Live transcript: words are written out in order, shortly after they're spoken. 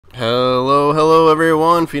Hello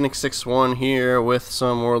everyone, Phoenix61 here with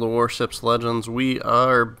some World of Warships Legends. We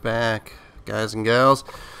are back, guys and gals.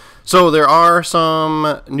 So there are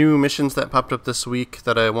some new missions that popped up this week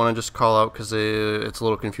that I want to just call out because it's a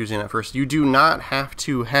little confusing at first. You do not have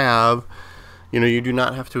to have,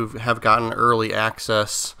 gotten early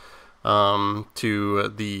access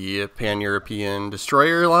to the Pan-European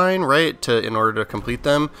destroyer line, right, in order to complete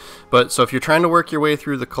them. But so if you're trying to work your way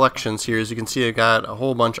through the collections here, as you can see, I got a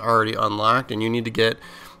whole bunch already unlocked, and you need to get,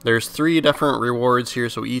 there's 3 different rewards here,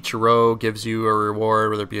 so each row gives you a reward,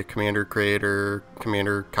 whether it be a commander crate or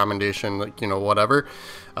commander commendation, like, whatever.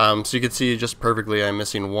 So you can see just perfectly I'm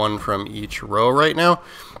missing 1 from each row right now.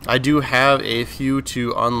 I do have a few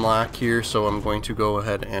to unlock here, so I'm going to go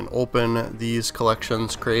ahead and open these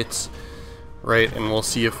collections crates, right, and we'll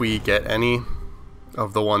see if we get any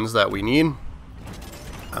of the ones that we need.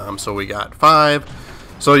 So we got 5.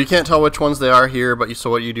 So you can't tell which ones they are here, but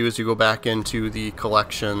so what you do is you go back into the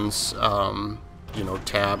collections,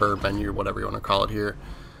 tab or menu, whatever you want to call it here,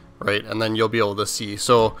 right, and then you'll be able to see.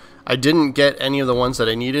 So I didn't get any of the ones that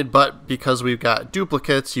I needed, but because we've got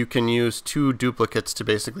duplicates, you can use 2 duplicates to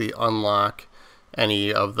basically unlock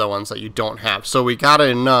any of the ones that you don't have. So we got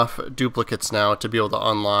enough duplicates now to be able to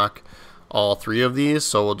unlock all 3 of these,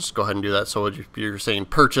 so we'll just go ahead and do that. So if you're saying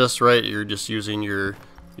purchase, right, you're just using your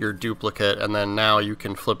duplicate, and then now you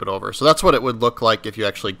can flip it over. So that's what it would look like if you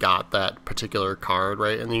actually got that particular card,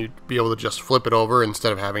 right, and then you'd be able to just flip it over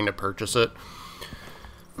instead of having to purchase it.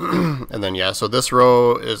 And then yeah, so this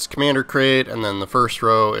row is commander crate, and then the first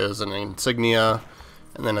row is an insignia,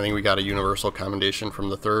 and then I think we got a universal commendation from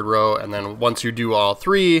the 3rd row. And then once you do all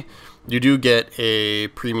 3, you do get a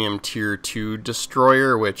premium tier 2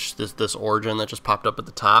 destroyer, which this origin that just popped up at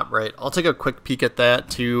the top, right. I'll take a quick peek at that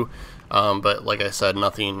too, but like I said,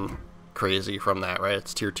 nothing crazy from that, right.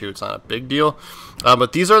 It's tier 2, it's not a big deal.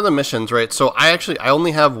 But these are the missions, right. So I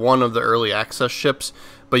only have 1 of the early access ships,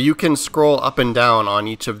 but you can scroll up and down on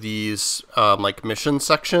each of these like mission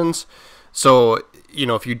sections. So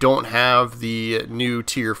if you don't have the new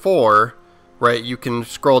tier 4, right, you can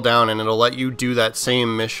scroll down and it'll let you do that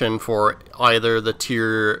same mission for either the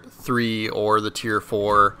tier 3 or the tier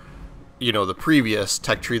 4, the previous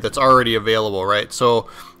tech tree that's already available, right. So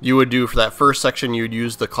you would do, for that first section, you'd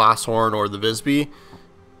use the class horn or the Visby,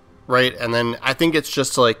 right, and then I think it's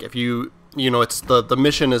just like, if it's the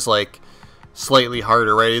mission is like slightly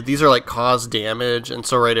harder, right. These are like cause damage, and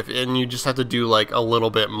so right, and you just have to do like a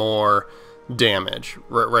little bit more damage,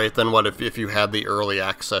 right, than what if you had the early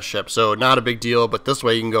access ship. So not a big deal, but this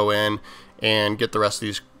way you can go in and get the rest of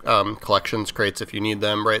these collections crates if you need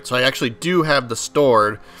them, right. So I actually do have the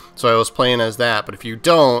stored, so I was playing as that, but if you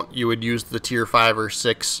don't, you would use the tier 5 or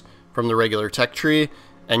 6 from the regular tech tree,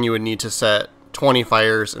 and you would need to set 20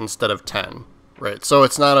 fires instead of 10, right. So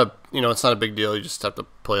it's not a it's not a big deal. You just have to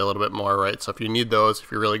play a little bit more, right. So if you need those, if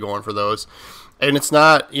you're really going for those, and it's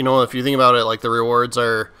not, if you think about it, like the rewards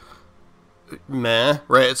are meh,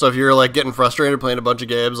 right. So if you're like getting frustrated playing a bunch of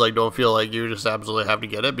games, like don't feel like you just absolutely have to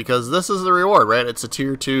get it, because this is the reward, right. It's a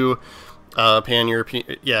tier 2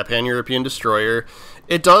 Pan-European destroyer.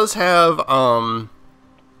 It does have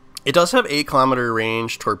 8-kilometer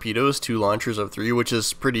range torpedoes, 2 launchers of 3, which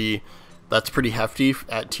is that's pretty hefty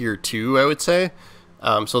at tier 2, I would say.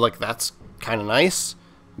 So like that's kind of nice,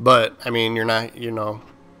 but I mean, you're not, you're not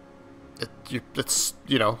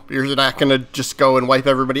gonna just go and wipe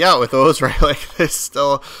everybody out with those, right? Like they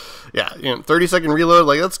still, 30-second reload,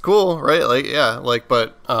 like that's cool, right? Like yeah, like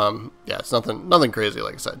but it's nothing crazy.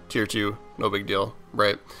 Like I said, tier 2, no big deal,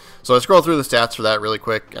 right? So I scroll through the stats for that really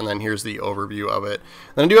quick, and then here's the overview of it.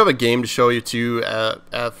 Then I do have a game to show you too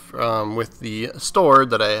with the stored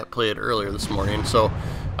that I played earlier this morning. So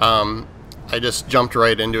I just jumped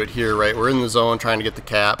right into it here, right? We're in the zone trying to get the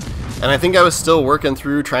cap, and I think I was still working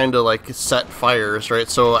through trying to like set fires, right?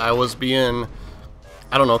 So I was being,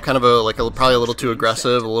 I don't know, kind of probably a little too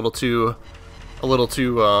aggressive, a little too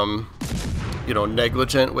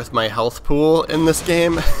negligent with my health pool in this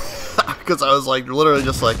game, because I was like literally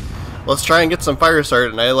just like, let's try and get some fires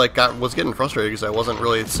started, and I like was getting frustrated because I wasn't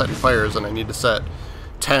really setting fires, and I need to set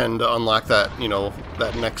 10 to unlock that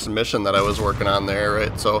that next mission that I was working on there,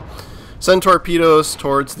 right? So send torpedoes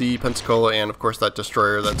towards the Pensacola, and of course that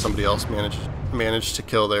destroyer that somebody else managed to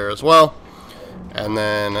kill there as well. And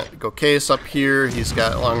then go case up here, he's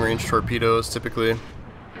got long range torpedoes typically.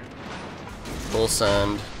 We'll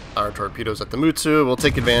send our torpedoes at the Mutsu. We'll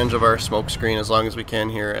take advantage of our smoke screen as long as we can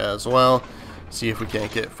here as well. See if we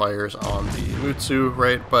can't get fires on the Mutsu,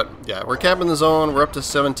 right? But yeah, we're capping the zone. We're up to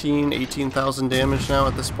 18,000 damage now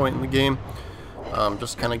at this point in the game.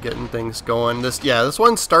 Just kind of getting things going. This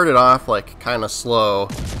one started off like kind of slow,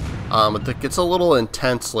 But it gets a little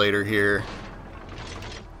intense later here.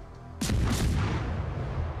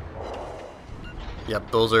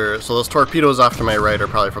 Yep, those torpedoes off to my right are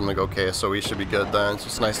probably from the Gokei, so we should be good then. It's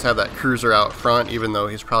just nice to have that cruiser out front, even though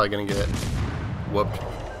he's probably going to get whooped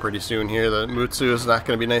pretty soon here. The Mutsu is not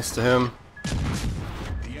going to be nice to him.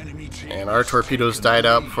 And our torpedoes died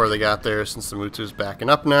out before they got there, since the Mutsu's backing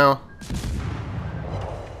up now.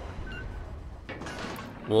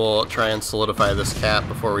 We'll try and solidify this cap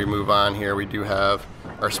before we move on here. We do have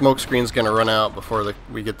our smoke screen's going to run out before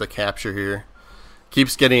we get the capture here.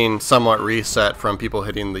 Keeps getting somewhat reset from people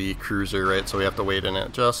hitting the cruiser, right? So we have to wait in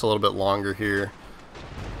it just a little bit longer here.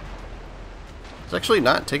 It's actually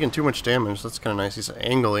not taking too much damage. That's kind of nice. He's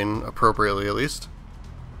angling appropriately, at least.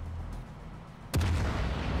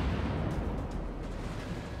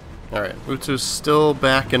 Alright, Mutsu's still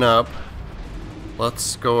backing up.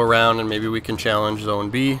 Let's go around and maybe we can challenge Zone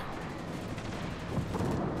B.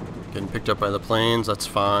 Getting picked up by the planes, that's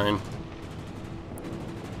fine.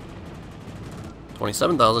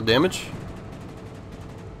 27,000 damage.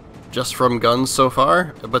 Just from guns so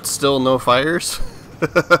far, but still no fires.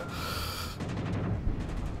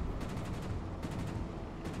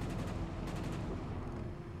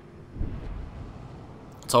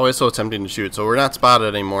 It's always so tempting to shoot, so we're not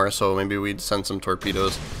spotted anymore, so maybe we'd send some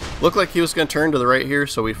torpedoes. Looked like he was going to turn to the right here,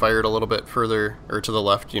 so we fired a little bit further, or to the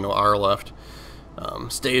left, you know, our left.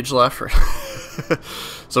 Stage left.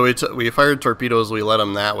 So we fired torpedoes, we let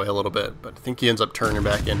him that way a little bit, but I think he ends up turning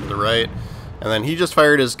back into the right. And then he just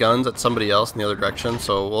fired his guns at somebody else in the other direction,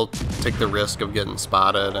 so we'll take the risk of getting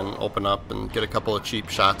spotted and open up and get a couple of cheap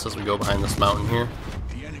shots as we go behind this mountain here.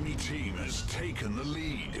 The enemy team has taken the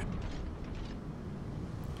lead.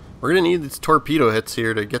 We're going to need these torpedo hits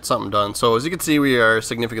here to get something done. So as you can see, we are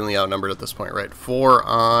significantly outnumbered at this point, right? 4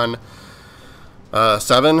 on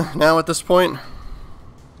 7 now at this point.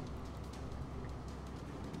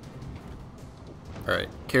 Alright,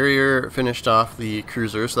 carrier finished off the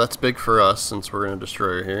cruiser, so that's big for us since we're in a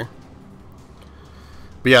destroyer here.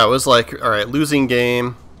 But yeah, it was like, alright, losing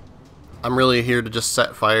game. I'm really here to just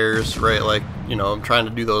set fires, right? Like, you know, I'm trying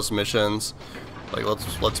to do those missions. Like,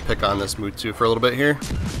 let's pick on this Mutsu for a little bit here.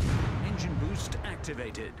 Engine boost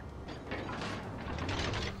activated.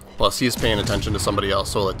 Plus, he's paying attention to somebody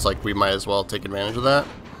else, so it's like we might as well take advantage of that.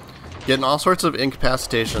 Getting all sorts of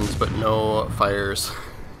incapacitations, but no fires.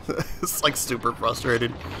 It's like super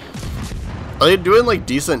frustrated. They're doing like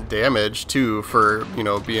decent damage too for, you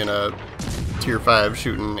know, being a tier 5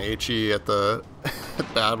 shooting HE at the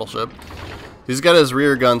battleship. He's got his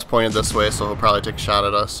rear guns pointed this way, so he'll probably take a shot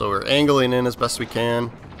at us. So we're angling in as best we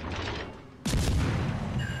can.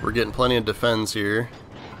 We're getting plenty of defense here.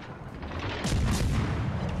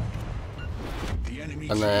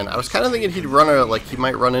 And then I was kind of thinking he'd he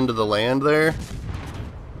might run into the land there.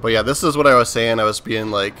 But yeah, this is what I was saying. I was being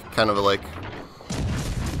like, kind of like,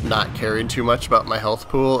 not caring too much about my health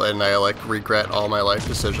pool, and I like regret all my life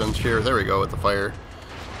decisions here. There we go with the fire.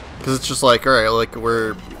 Because it's just like, alright, like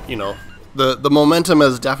we're, you know, the momentum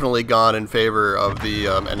has definitely gone in favor of the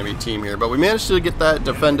enemy team here. But we managed to get that,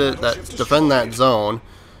 defend that zone,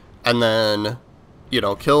 and then, you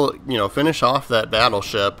know, finish off that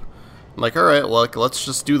battleship. I'm like, alright, well, let's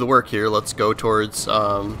just do the work here. Let's go towards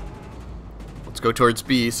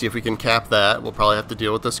B, see if we can cap that. We'll probably have to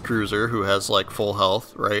deal with this cruiser who has like full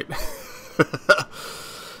health, right?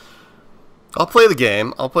 I'll play the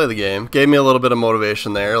game. Gave me a little bit of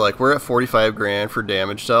motivation there. Like, we're at 45 grand for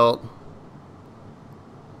damage dealt.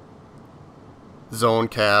 Zone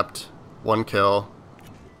capped. 1 kill.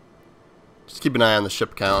 Just keep an eye on the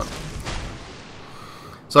ship count.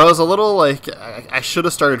 So I was a little like, I should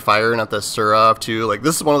have started firing at this Surov too. Like,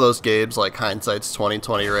 this is one of those games, like, hindsight's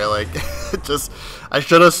 20/20, right? Like, just, I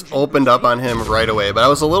should have opened up on him right away. But I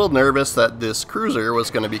was a little nervous that this cruiser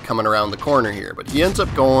was going to be coming around the corner here. But he ends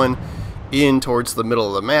up going in towards the middle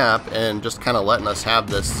of the map and just kind of letting us have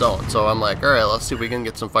this zone. So I'm like, alright, let's see if we can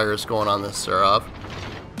get some fires going on this Surov.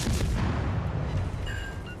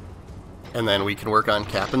 And then we can work on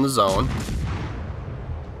capping the zone.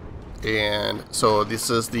 And so this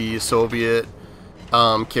is the Soviet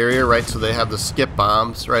carrier, right? So they have the skip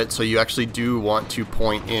bombs, right? So you actually do want to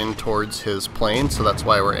point in towards his plane. So that's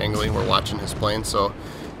why we're angling. We're watching his plane. So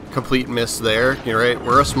complete miss there, you know, right?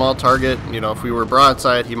 We're a small target. You know, if we were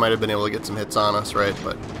broadside, he might have been able to get some hits on us, right?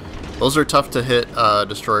 But those are tough to hit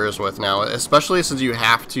destroyers with now, especially since you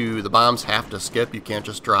have to, the bombs have to skip. You can't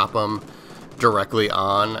just drop them directly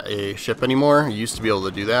on a ship anymore. You used to be able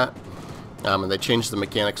to do that. And they changed the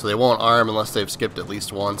mechanics so they won't arm unless they've skipped at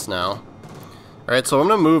least once now. Alright, so I'm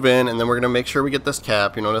going to move in and then we're going to make sure we get this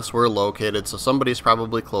cap. You notice we're located, so somebody's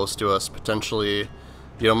probably close to us, potentially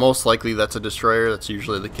You know, most likely that's a destroyer. That's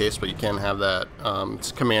usually the case, but you can have that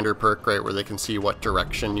it's commander perk, right, where they can see what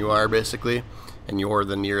direction you are, basically, and you're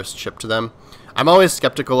the nearest ship to them. I'm always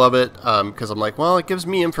skeptical of it because I'm like, well, it gives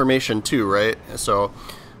me information too, right? So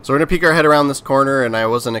we're going to peek our head around this corner, and I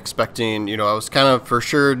wasn't expecting, you know, I was kind of for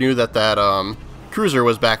sure knew that cruiser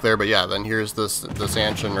was back there, but yeah, then here's this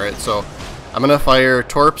Anshin, right? So I'm going to fire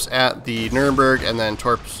torps at the Nuremberg, and then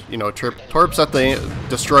torps, you know, torps at the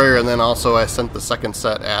destroyer, and then also I sent the second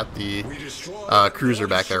set at the cruiser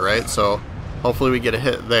back there, right? So hopefully we get a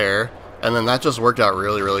hit there. And then that just worked out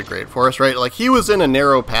really, really great for us, right? Like, he was in a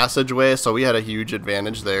narrow passageway, so we had a huge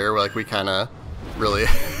advantage there. Like, we kind of really...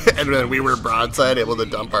 and then we were broadside, able to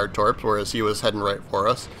dump our torps, whereas he was heading right for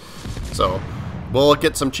us. So, we'll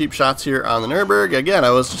get some cheap shots here on the Nuremberg. Again,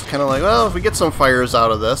 I was just kind of like, well, if we get some fires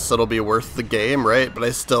out of this, it'll be worth the game, right? But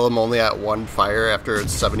I still am only at one fire after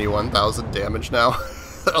it's 71,000 damage now.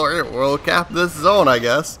 Alright, we'll cap this zone, I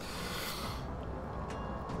guess.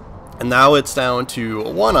 And now it's down to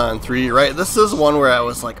 1 on 3, right? This is one where I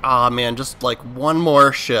was like, oh man, just like one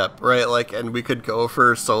more ship, right? Like, and we could go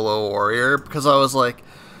for solo warrior, because I was like,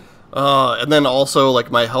 and then also like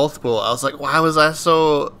my health pool, I was like, why was I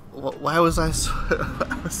so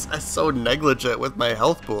negligent with my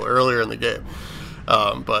health pool earlier in the game?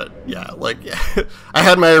 But yeah, like I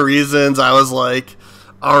had my reasons. I was like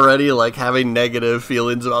already like having negative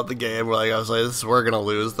feelings about the game. Like I was like, we're gonna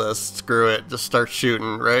lose this. Screw it. Just start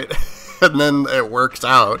shooting, right? And then it works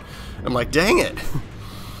out. I'm like, dang it.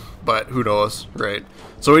 But who knows, right?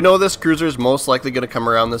 So we know this cruiser is most likely going to come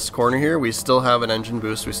around this corner here. We still have an engine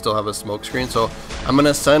boost. We still have a smoke screen. So I'm going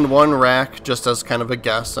to send one rack just as kind of a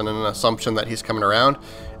guess and an assumption that he's coming around.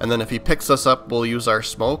 And then if he picks us up, we'll use our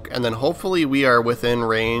smoke. And then hopefully we are within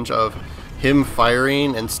range of him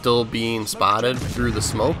firing and still being spotted through the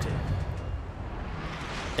smoke.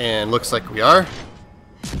 And looks like we are.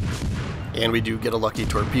 And we do get a lucky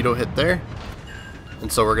torpedo hit there. And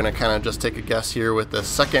so we're going to kind of just take a guess here with the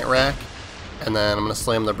second rack. And then I'm going to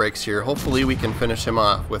slam the brakes here. Hopefully we can finish him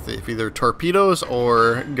off with either torpedoes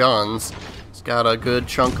or guns. He's got a good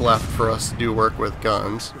chunk left for us to do work with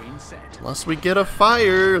guns. Unless we get a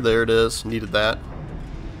fire. There it is. Needed that.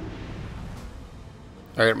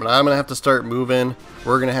 Alright, but I'm going to have to start moving.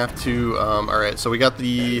 We're going to have to... Alright, so we got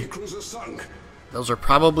the... Those are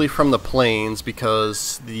probably from the planes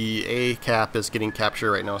because the A cap is getting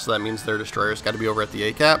captured right now. So that means their destroyers got to be over at the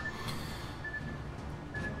A cap.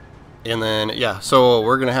 And then, yeah, so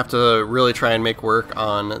we're going to have to really try and make work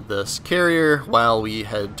on this carrier while we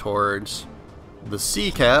head towards the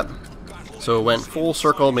C cap. So it went full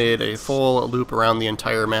circle, made a full loop around the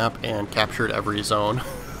entire map, and captured every zone.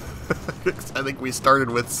 I think we started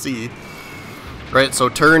with C. Right, so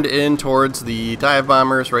turned in towards the dive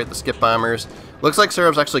bombers, right, the skip bombers. Looks like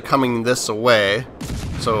Serap's actually coming this way,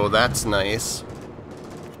 so that's nice.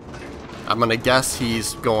 I'm gonna guess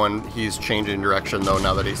he's changing direction though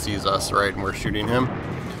now that he sees us, right, and we're shooting him.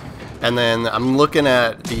 And then I'm looking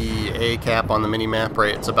at the A cap on the mini map,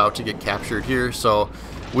 right, it's about to get captured here, so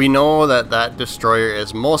we know that that destroyer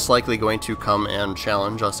is most likely going to come and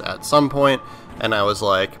challenge us at some point. And I was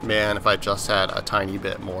like, man, if I just had a tiny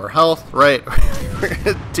bit more health, right?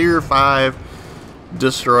 Tier 5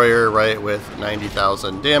 destroyer, right, with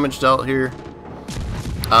 90,000 damage dealt here.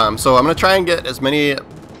 So I'm going to try and get as many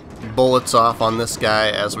bullets off on this guy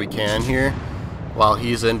as we can here while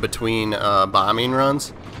he's in between bombing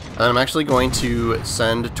runs. And I'm actually going to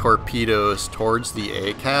send torpedoes towards the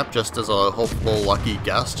A cap just as a hopeful lucky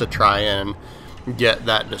guess to try and get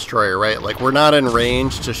that destroyer, right? Like, we're not in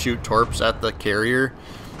range to shoot torps at the carrier,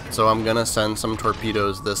 so I'm gonna send some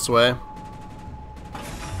torpedoes this way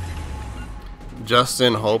just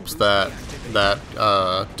in hopes that that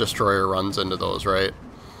destroyer runs into those, right?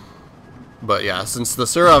 But yeah, since the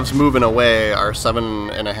Surov's moving away, our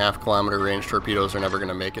 7.5 kilometer range torpedoes are never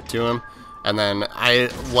gonna make it to him. And then I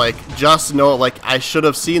just know, I should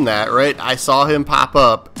have seen that, right? I saw him pop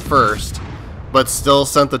up first, but still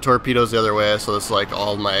sent the torpedoes the other way, so it's like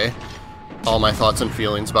all my thoughts and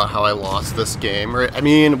feelings about how I lost this game, right? I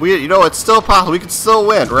mean, it's still possible. We could still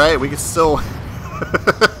win, right? We could still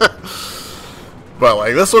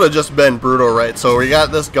But this would have just been brutal, right? So we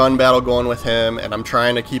got this gun battle going with him, and I'm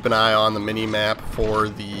trying to keep an eye on the mini map for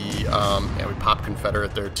the yeah, we popped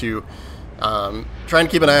Confederate there too. Trying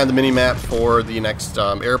to keep an eye on the mini-map for the next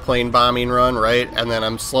airplane bombing run, right? And then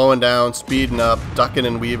I'm slowing down, speeding up, ducking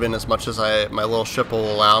and weaving as much as my little ship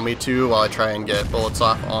will allow me to while I try and get bullets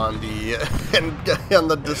off on the on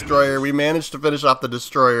the destroyer. We managed to finish off the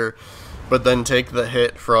destroyer, but then take the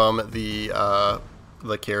hit from the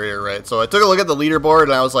carrier, right? So I took a look at the leaderboard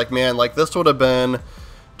and I was like, man, this would have been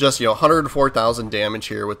just, you know, 104,000 damage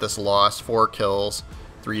here with this loss, 4 kills,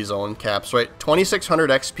 3 zone caps, right? 2,600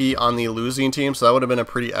 XP on the losing team, so that would have been a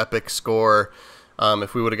pretty epic score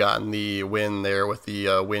if we would have gotten the win there with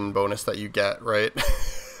the win bonus that you get, right?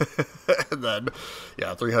 And then,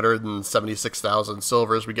 yeah, 376,000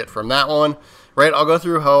 silvers we get from that one, right? I'll go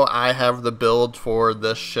through how I have the build for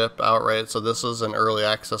this ship outright. So this is an early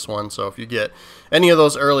access one, so if you get any of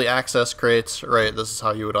those early access crates, right, this is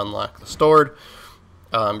how you would unlock the stored.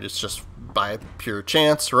 It's just by pure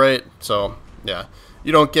chance, right? So, yeah,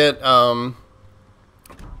 you don't get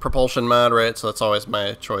propulsion mod, right? So that's always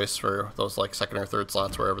my choice for those like second or third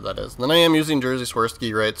slots, wherever that is. And then I am using Jersey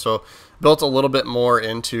Swirsky, right? So built a little bit more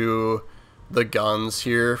into the guns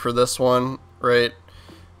here for this one, right?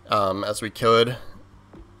 As we could.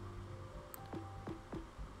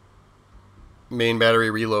 Main battery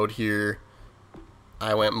reload here.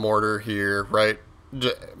 I went mortar here, right?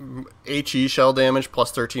 HE shell damage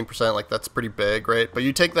plus 13%, like that's pretty big, right? But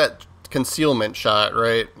you take that concealment shot,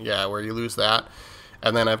 right? Yeah, where you lose that.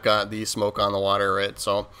 And then I've got the smoke on the water, right?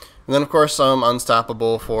 So, and then of course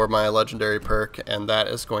unstoppable for my legendary perk, and that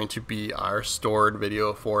is going to be our stored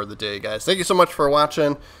video for the day, guys. Thank you so much for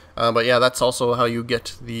watching. But yeah, that's also how you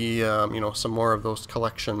get the you know, some more of those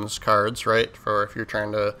collections cards, right? For if you're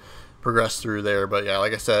trying to progress through there. But yeah,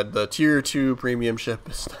 like I said, the tier 2 premium ship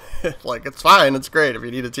is like, it's fine, it's great if you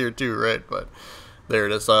need a tier 2, right? But there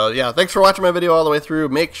it is. Yeah, thanks for watching my video all the way through.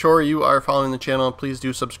 Make sure you are following the channel. Please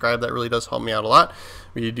do subscribe. That really does help me out a lot.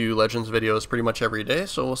 We do Legends videos pretty much every day,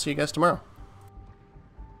 so we'll see you guys tomorrow.